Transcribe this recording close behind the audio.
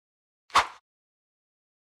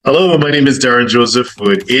Hello, my name is Darren Joseph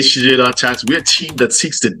with HJ.Tax. We're a team that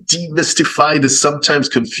seeks to demystify the sometimes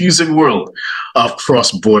confusing world of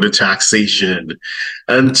cross-border taxation.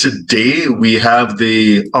 And today we have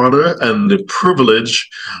the honor and the privilege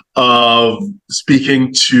of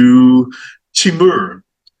speaking to Timur.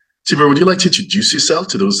 Timur, would you like to introduce yourself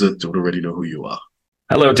to those that don't already know who you are?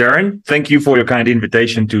 Hello, Darren. Thank you for your kind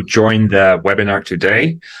invitation to join the webinar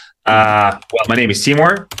today. My name is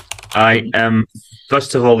Timur. I am,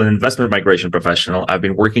 first of all, an investment migration professional. I've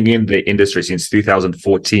been working in the industry since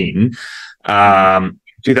 2014.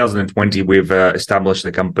 2020, we've established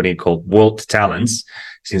a company called World Talents,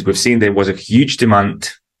 since we've seen there was a huge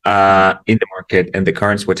demand in the market, and the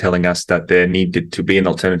currents were telling us that there needed to be an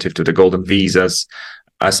alternative to the golden visas,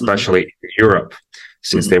 especially in Europe,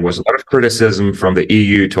 since there was a lot of criticism from the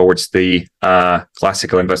EU towards the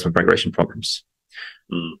classical investment migration programs.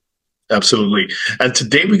 Absolutely. And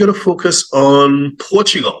today we're going to focus on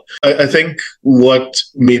Portugal. I think what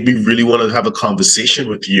made me really want to have a conversation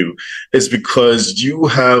with you is because you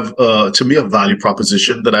have, to me, a value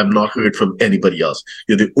proposition that I've not heard from anybody else.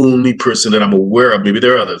 You're the only person that I'm aware of. Maybe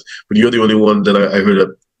there are others, but you're the only one that I heard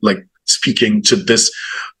of, like, speaking to this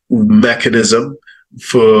mechanism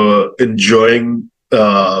for enjoying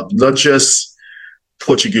not just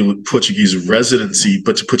Portuguese residency,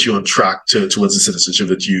 but to put you on track towards the citizenship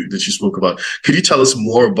that you spoke about. Could you tell us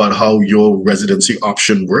more about how your residency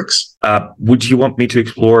option works? Would you want me to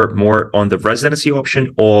explore more on the residency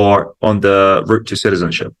option or on the route to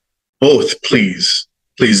citizenship? Both, please.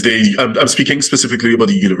 Please. I'm speaking specifically about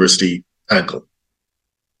the university angle.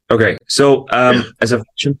 Okay. So as I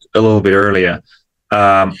mentioned a little bit earlier,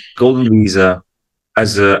 Golden Visa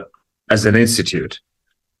as an institute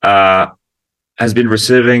has been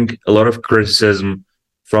receiving a lot of criticism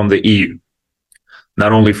from the EU,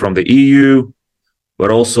 not only from the EU, but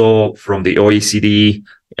also from the OECD.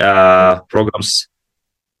 Programs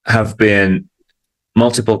have been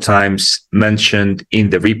multiple times mentioned in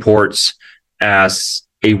the reports as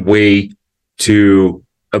a way to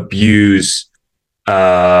abuse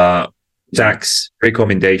tax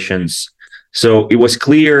recommendations. So it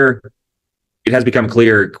has become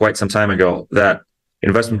clear quite some time ago that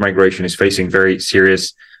investment migration is facing very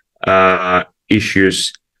serious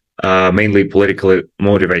issues, mainly politically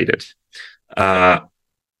motivated.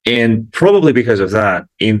 And probably because of that,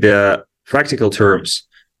 in the practical terms,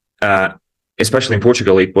 especially in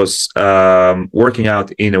Portugal, it was working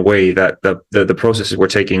out in a way that the processes were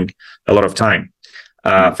taking a lot of time.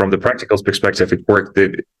 From the practical perspective, it worked.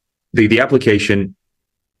 The application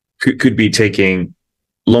could be taking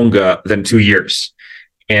longer than 2 years.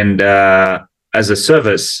 And as a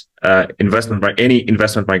service, any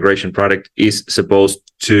investment migration product is supposed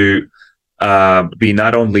to be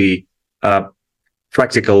not only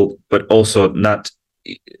practical, but also not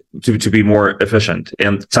to be more efficient.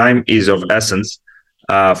 And time is of essence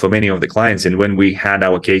for many of the clients. And when we had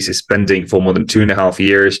our cases pending for more than 2.5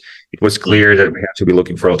 years, it was clear that we had to be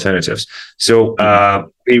looking for alternatives. So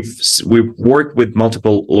we've worked with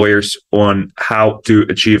multiple lawyers on how to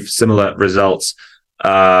achieve similar results,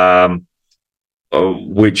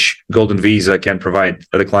 which Golden Visa can provide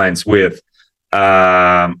the clients with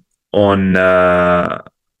in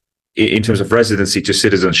terms of residency to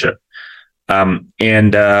citizenship.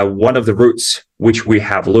 And one of the routes which we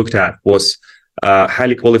have looked at was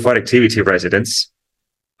highly qualified activity residents.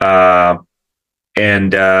 And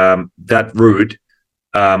that route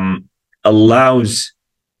allows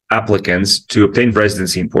applicants to obtain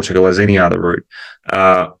residency in Portugal as any other route,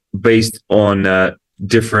 based on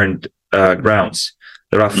different grounds.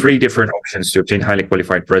 There are 3 different options to obtain highly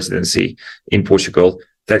qualified residency in Portugal.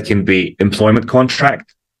 That can be employment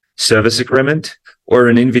contract, service agreement, or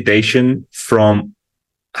an invitation from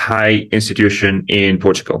high institution in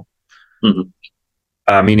Portugal,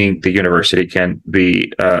 meaning the university can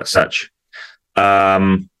be such.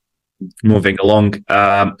 Moving along.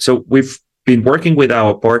 So we've been working with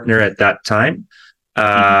our partner at that time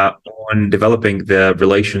on developing the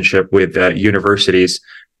relationship with universities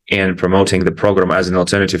and promoting the program as an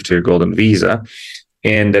alternative to Golden Visa.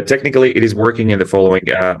 And technically, it is working in the following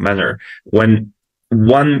manner. When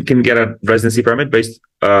one can get a residency permit based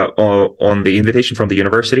on the invitation from the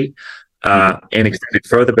university, and extend it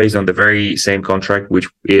further based on the very same contract, which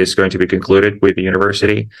is going to be concluded with the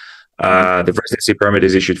university. The residency permit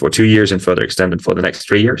is issued for 2 years and further extended for the next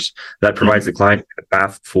 3 years. That provides the client a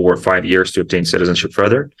path for 5 years to obtain citizenship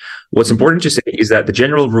further. What's important to say is that the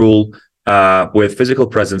general rule with physical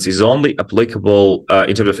presence is only applicable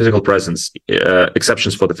in terms of physical presence,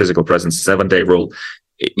 exceptions for the physical presence, 7-day rule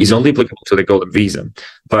is only applicable to the golden visa.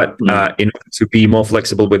 But in order to be more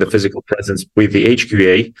flexible with the physical presence with the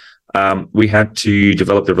HQA, we had to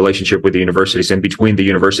develop the relationship with the universities and between the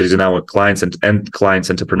universities and our clients and clients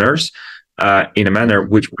entrepreneurs in a manner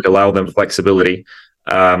which would allow them flexibility.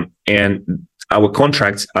 And our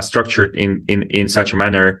contracts are structured in such a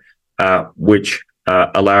manner which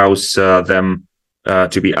allows them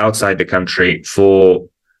to be outside the country for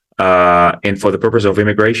the purpose of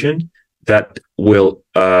immigration that will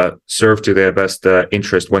serve to their best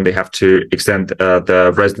interest when they have to extend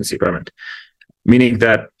the residency permit. Meaning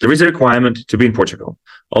that there is a requirement to be in Portugal.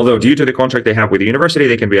 Although due to the contract they have with the university,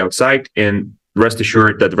 they can be outside, and rest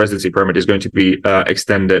assured that the residency permit is going to be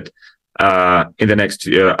extended in the next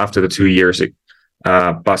after the 2 years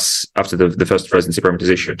after the first residency permit is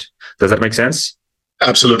issued. Does that make sense?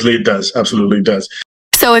 Absolutely, it does. Absolutely, it does.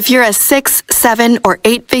 So if you're a 6, 7, or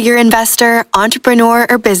 8-figure investor, entrepreneur,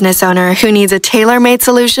 or business owner who needs a tailor-made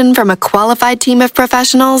solution from a qualified team of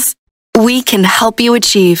professionals, we can help you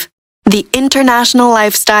achieve the international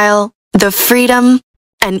lifestyle, the freedom,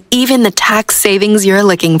 and even the tax savings you're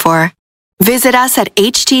looking for. Visit us at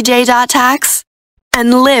htj.tax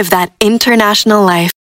and live that international life.